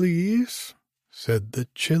you please," said the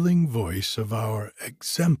chilling voice of our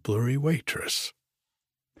exemplary waitress.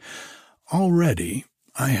 Already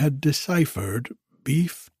I had deciphered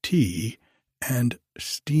beef tea and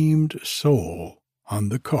steamed sole on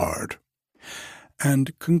the card,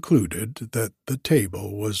 and concluded that the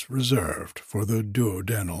table was reserved for the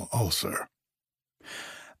duodenal ulcer.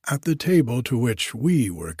 At the table to which we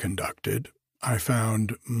were conducted, I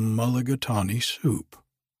found mulligatawny soup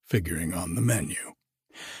figuring on the menu,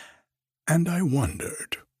 and I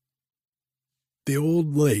wondered. The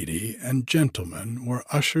old lady and gentleman were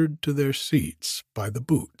ushered to their seats by the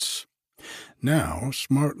Boots, now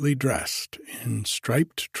smartly dressed in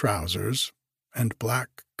striped trousers and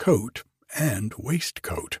black coat and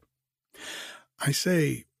waistcoat. I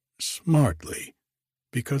say smartly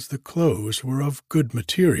because the clothes were of good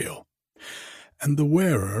material, and the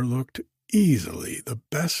wearer looked easily the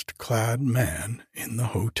best-clad man in the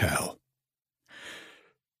hotel.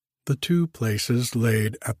 The 2 places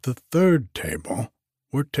laid at the 3rd table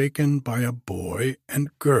were taken by a boy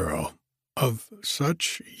and girl of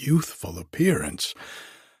such youthful appearance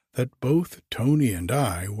that both Tony and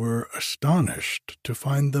I were astonished to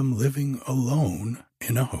find them living alone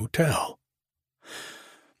in a hotel.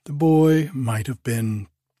 The boy might have been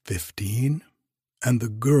 15, and the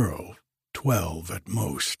girl 12 at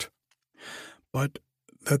most, but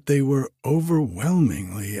that they were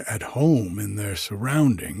overwhelmingly at home in their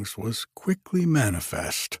surroundings was quickly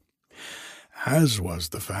manifest, as was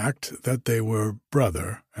the fact that they were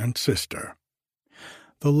brother and sister.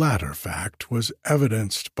 The latter fact was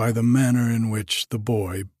evidenced by the manner in which the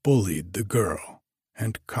boy bullied the girl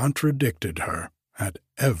and contradicted her at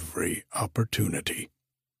every opportunity.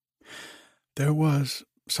 There was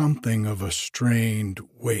something of a strained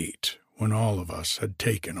wait when all of us had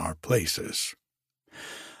taken our places.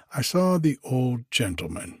 I saw the old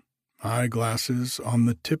gentleman, eyeglasses on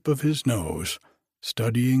the tip of his nose,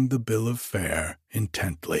 studying the bill of fare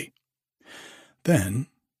intently. Then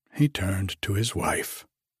he turned to his wife.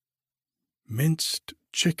 "Minced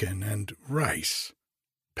chicken and rice,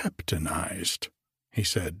 peptonized," he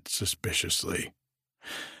said suspiciously.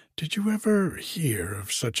 "Did you ever hear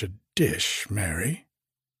of such a dish, Mary?"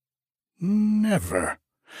 "Never,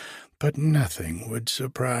 but nothing would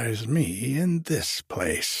surprise me in this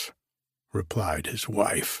place," replied his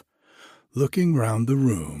wife, looking round the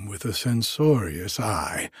room with a censorious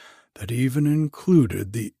eye that even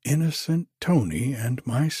included the innocent Tony and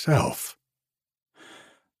myself.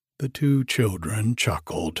 The two children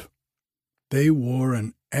chuckled. They wore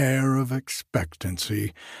an air of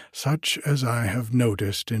expectancy such as I have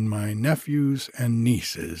noticed in my nephews and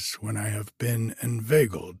nieces when I have been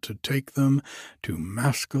inveigled to take them to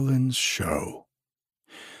Maskelyne's show.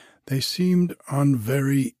 They seemed on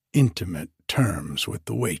very intimate terms with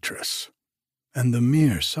the waitress, and the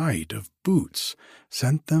mere sight of Boots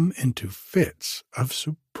sent them into fits of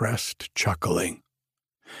suppressed chuckling.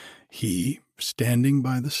 He, standing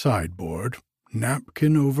by the sideboard,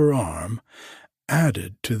 napkin over arm,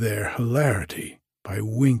 added to their hilarity by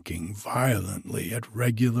winking violently at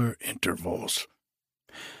regular intervals.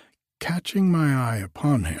 Catching my eye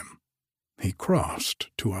upon him, he crossed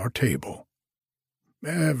to our table.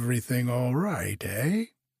 "Everything all right, eh?"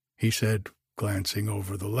 he said, glancing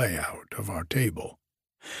over the layout of our table.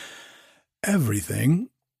 "Everything,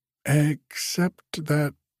 except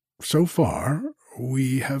that, so far,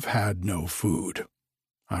 we have had no food,"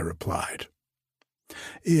 I replied.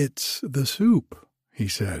 "It's the soup," he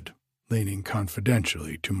said, leaning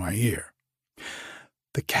confidentially to my ear.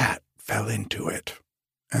 "The cat fell into it,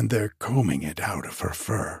 and they're combing it out of her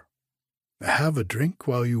fur. Have a drink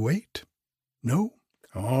while you wait? No?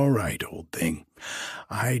 All right, old thing.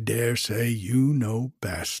 I dare say you know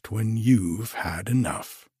best when you've had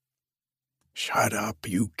enough." "Shut up,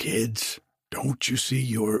 you kids. Don't you see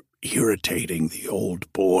you're irritating the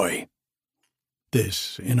old boy?"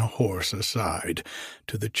 This in a hoarse aside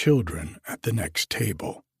to the children at the next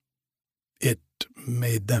table. It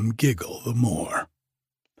made them giggle the more.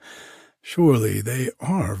 "Surely they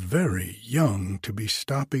are very young to be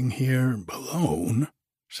stopping here alone,"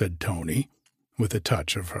 said Tony, with a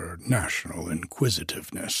touch of her national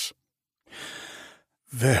inquisitiveness.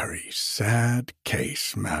 "Very sad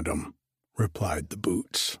case, madam," replied the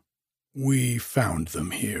Boots. "We found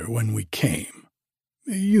them here when we came.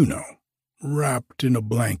 You know, wrapped in a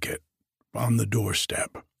blanket on the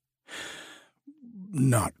doorstep.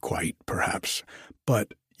 Not quite, perhaps,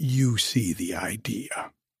 but you see the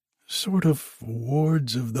idea. Sort of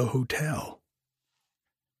wards of the hotel."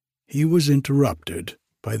 He was interrupted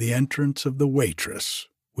by the entrance of the waitress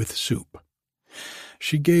with soup.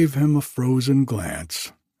 She gave him a frozen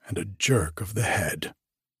glance and a jerk of the head,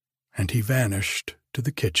 and he vanished to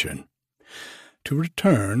the kitchen, to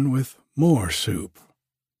return with more soup,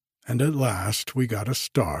 and at last we got a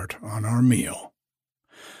start on our meal.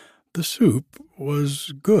 The soup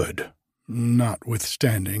was good,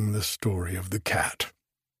 notwithstanding the story of the cat.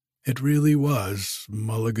 It really was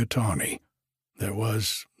mulligatawny. There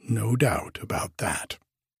was no doubt about that.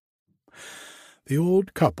 The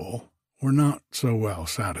old couple were not so well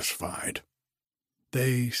satisfied.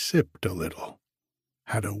 They sipped a little,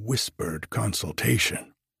 had a whispered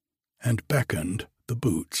consultation, and beckoned the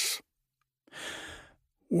Boots.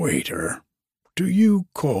 "Waiter, do you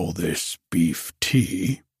call this beef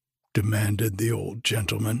tea?" demanded the old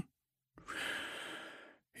gentleman.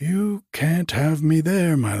 "You can't have me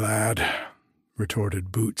there, my lad,"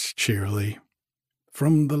 retorted Boots cheerily.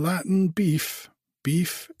 "From the Latin beef,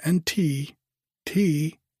 beef and tea,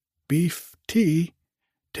 beef, tea,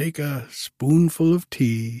 take a spoonful of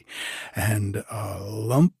tea and a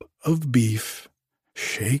lump of beef,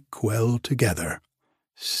 shake well together,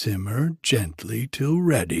 simmer gently till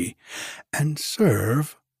ready, and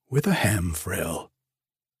serve with a ham frill."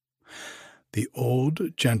 The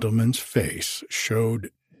old gentleman's face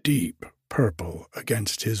showed deep purple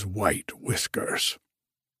against his white whiskers,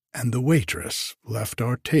 and the waitress left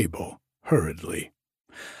our table hurriedly,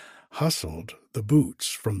 hustled the boots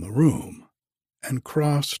from the room, and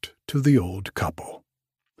crossed to the old couple.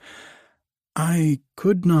 I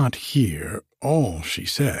could not hear all she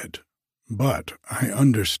said, but I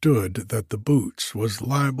understood that the boots was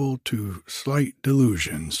liable to slight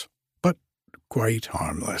delusions, but quite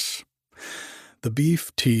harmless. The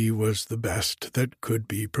beef tea was the best that could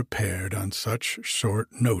be prepared on such short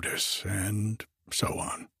notice, and so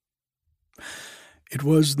on. It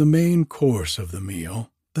was the main course of the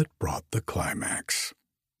meal that brought the climax.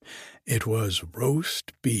 It was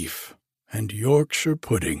roast beef and Yorkshire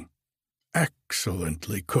pudding,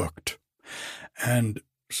 excellently cooked, and,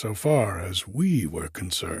 so far as we were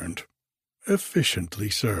concerned, efficiently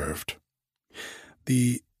served.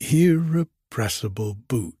 The irrepressible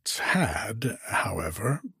Boots had,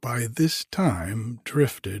 however, by this time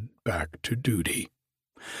drifted back to duty.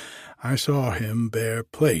 I saw him bear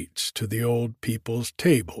plates to the old people's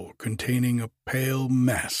table containing a pale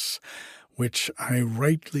mess, which I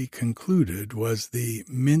rightly concluded was the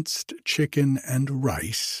minced chicken and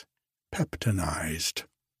rice, peptonized,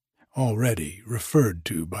 already referred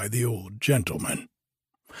to by the old gentleman.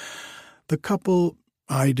 The couple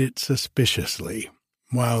eyed it suspiciously,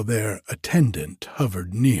 while their attendant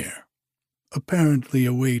hovered near, apparently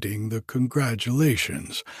awaiting the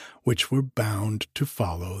congratulations which were bound to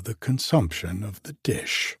follow the consumption of the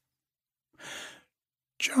dish.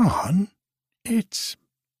 "John, it's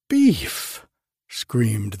beef!"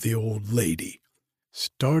 screamed the old lady,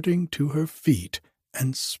 starting to her feet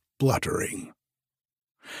and spluttering.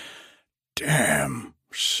 "Damn,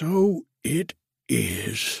 so it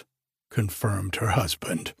is," confirmed her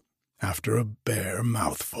husband, after a bare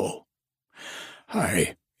mouthful.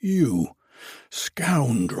 "Hi, you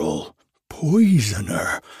scoundrel,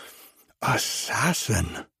 poisoner,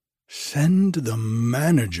 assassin, send the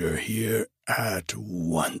manager here at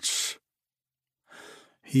once."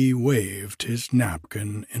 He waved his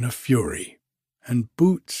napkin in a fury, and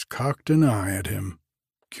Boots cocked an eye at him,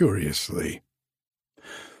 curiously.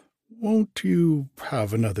 "Won't you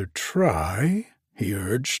have another try?" he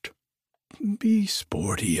urged. "Be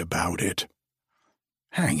sporty about it.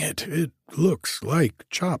 Hang it, it looks like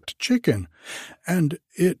chopped chicken, and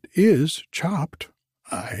it is chopped.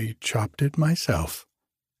 I chopped it myself.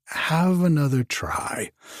 Have another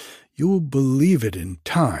try. You'll believe it in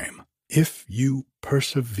time, if you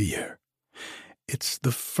persevere. It's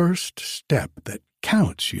the first step that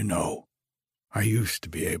counts, you know. I used to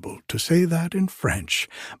be able to say that in French,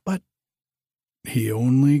 but—" He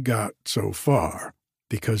only got so far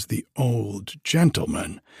because the old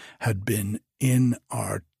gentleman had been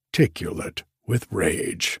inarticulate with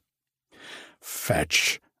rage.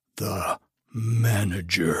 "Fetch the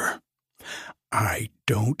manager. I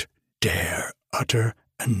don't dare utter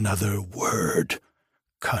another word.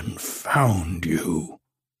 Confound you,"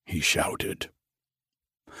 he shouted.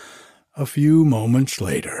 A few moments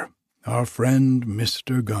later, our friend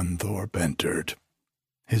Mr. Gunthorpe entered.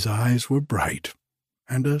 His eyes were bright,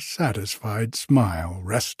 and a satisfied smile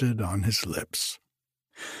rested on his lips.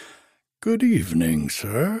 "Good evening,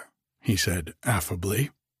 sir," he said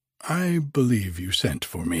affably. "I believe you sent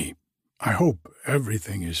for me. I hope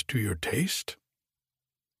everything is to your taste."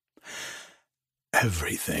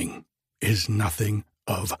 "Everything is nothing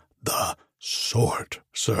of the sort,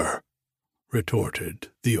 sir,"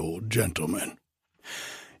 retorted the old gentleman.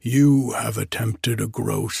 "You have attempted a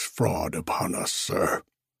gross fraud upon us, sir.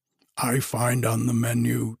 I find on the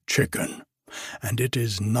menu chicken, and it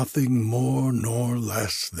is nothing more nor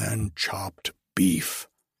less than chopped beef,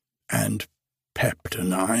 and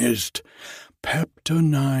peptonized.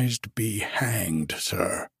 Peptonized be hanged,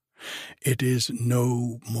 sir. It is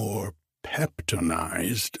no more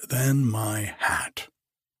peptonized than my hat."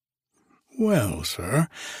 "Well, sir,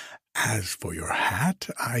 as for your hat,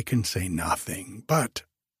 I can say nothing, but—"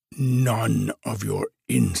 "None of your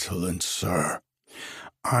insolence, sir.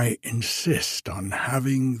 I insist on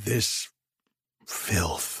having this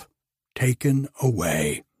filth taken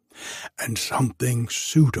away, and something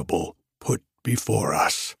suitable put before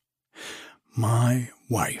us. My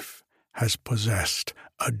wife has possessed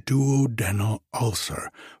a duodenal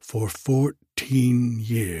ulcer for 14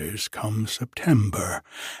 years come September,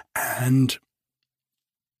 and—"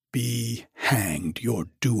 "Be hanged your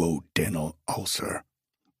duodenal ulcer.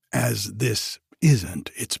 As this isn't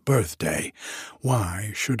its birthday,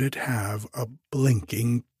 why should it have a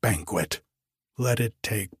blinking banquet? let it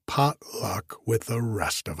take pot luck with the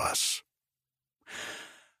rest of us.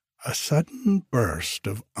 A sudden burst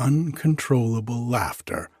of uncontrollable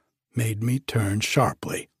laughter made me turn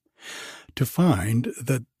sharply, to find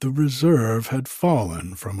that the reserve had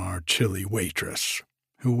fallen from our chilly waitress,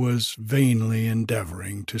 who was vainly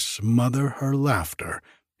endeavoring to smother her laughter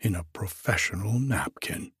in a professional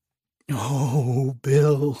napkin. "Oh,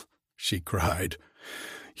 Bill," she cried,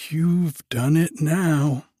 "you've done it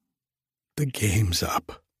now. The game's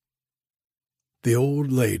up." The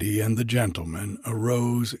old lady and the gentleman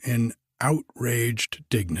arose in outraged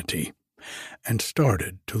dignity and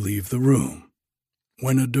started to leave the room,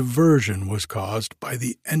 when a diversion was caused by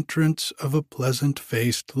the entrance of a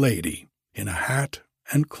pleasant-faced lady in a hat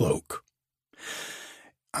and cloak.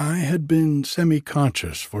 I had been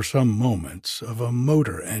semi-conscious for some moments of a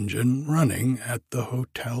motor engine running at the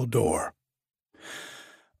hotel door.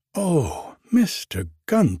 "Oh, Mr.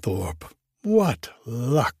 Gunthorpe, what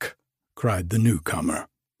luck!" cried the newcomer.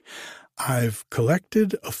 "I've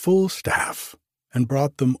collected a full staff and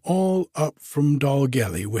brought them all up from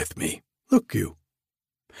Dalgelly with me. Look you."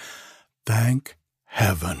 "Thank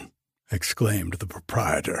heaven!" exclaimed the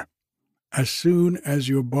proprietor. "As soon as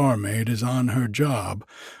your barmaid is on her job,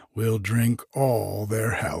 we'll drink all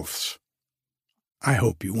their healths. I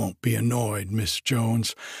hope you won't be annoyed, Miss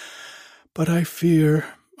Jones, but I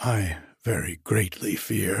very greatly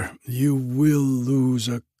fear, you will lose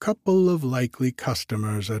a couple of likely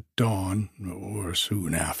customers at dawn or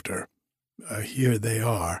soon after. Here they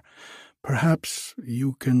are. Perhaps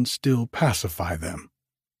you can still pacify them.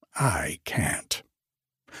 I can't."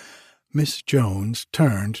 Miss Jones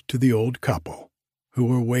turned to the old couple, who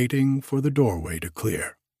were waiting for the doorway to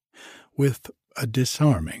clear, with a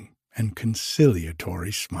disarming and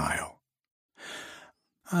conciliatory smile.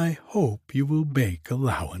 "I hope you will make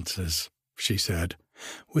allowances," she said,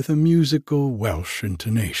 with a musical Welsh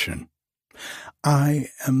intonation. "I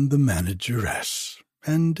am the manageress,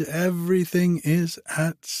 and everything is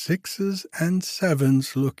at 6s and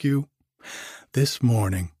 7s, look you. This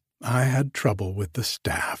morning I had trouble with the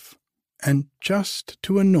staff, and just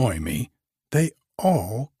to annoy me, they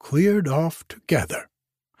all cleared off together.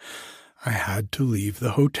 I had to leave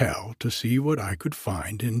the hotel to see what I could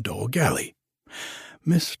find in Dalgelly.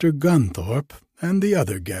 Mr. Gunthorpe and the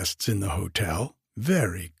other guests in the hotel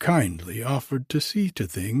very kindly offered to see to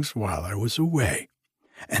things while I was away,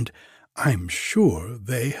 and I'm sure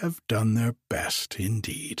they have done their best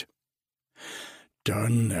indeed."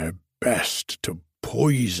 "Done their best to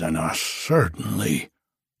poison us, certainly,"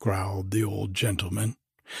 growled the old gentleman.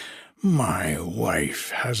 "My wife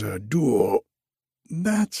has a duel—"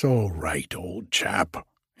 "That's all right, old chap,"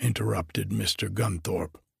 interrupted Mr.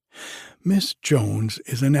 Gunthorpe. "Miss Jones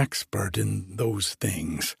is an expert in those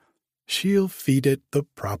things. She'll feed it the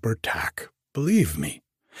proper tack, believe me.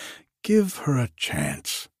 Give her a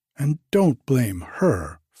chance, and don't blame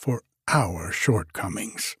her for our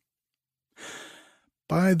shortcomings."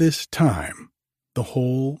 By this time, the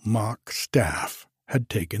whole mock staff had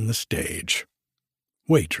taken the stage.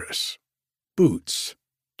 Waitress, boots,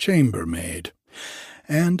 chambermaid,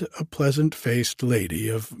 and a pleasant-faced lady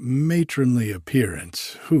of matronly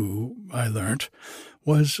appearance who, I learnt,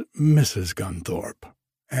 was Mrs. Gunthorpe,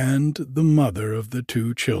 and the mother of the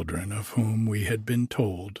 2 children of whom we had been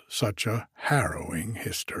told such a harrowing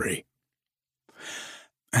history.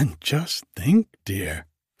 "And just think, dear,"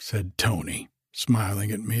 said Tony,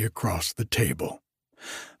 smiling at me across the table,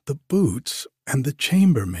 "the boots and the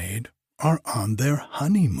chambermaid are on their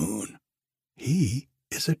honeymoon. He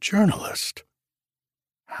is a journalist."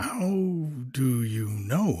 "How do you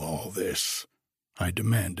know all this?" I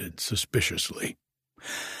demanded suspiciously.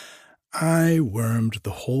 "I wormed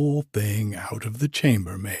the whole thing out of the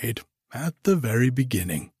chambermaid at the very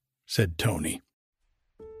beginning," said Tony.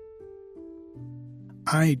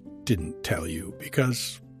 "I didn't tell you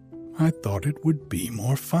because I thought it would be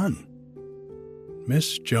more fun."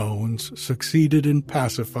 Miss Jones succeeded in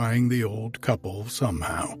pacifying the old couple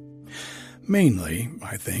somehow, mainly,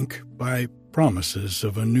 I think, by promises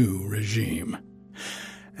of a new regime,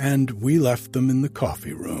 and we left them in the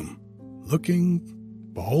coffee room,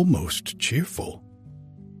 looking almost cheerful.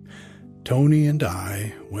 Tony and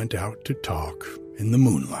I went out to talk in the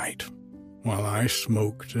moonlight, while I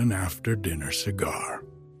smoked an after-dinner cigar.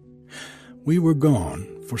 We were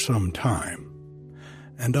gone for some time,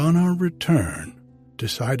 and on our return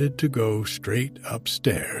decided to go straight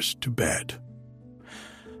upstairs to bed.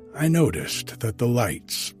 I noticed that the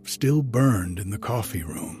lights still burned in the coffee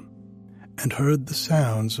room, and heard the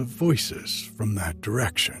sounds of voices from that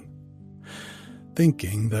direction.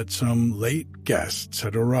 Thinking that some late guests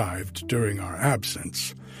had arrived during our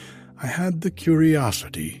absence, I had the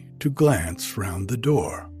curiosity to glance round the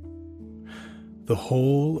door. The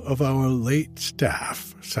whole of our late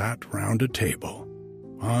staff sat round a table,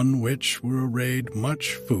 on which were arrayed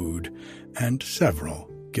much food and several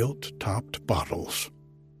gilt-topped bottles.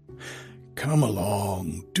 "Come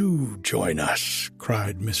along, do join us,"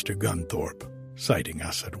 cried Mr. Gunthorpe, sighting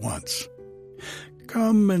us at once.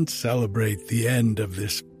 "Come and celebrate the end of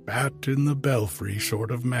this bat-in-the-belfry sort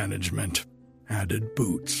of management," added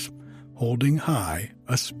Boots, holding high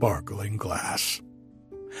a sparkling glass.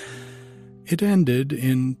 It ended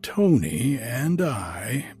in Tony and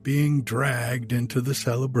I being dragged into the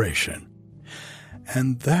celebration,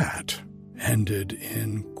 and that ended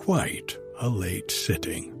in quite a late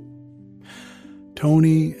sitting.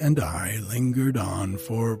 Tony and I lingered on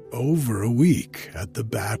for over a week at the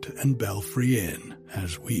Bat and Belfry Inn,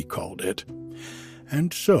 as we called it,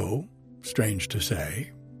 and so, strange to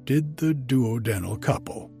say, did the duodenal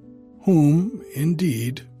couple, whom,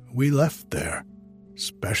 indeed, we left there,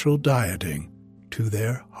 special dieting to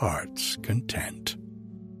their heart's content.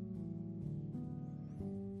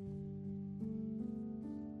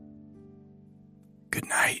 Good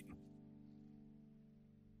night.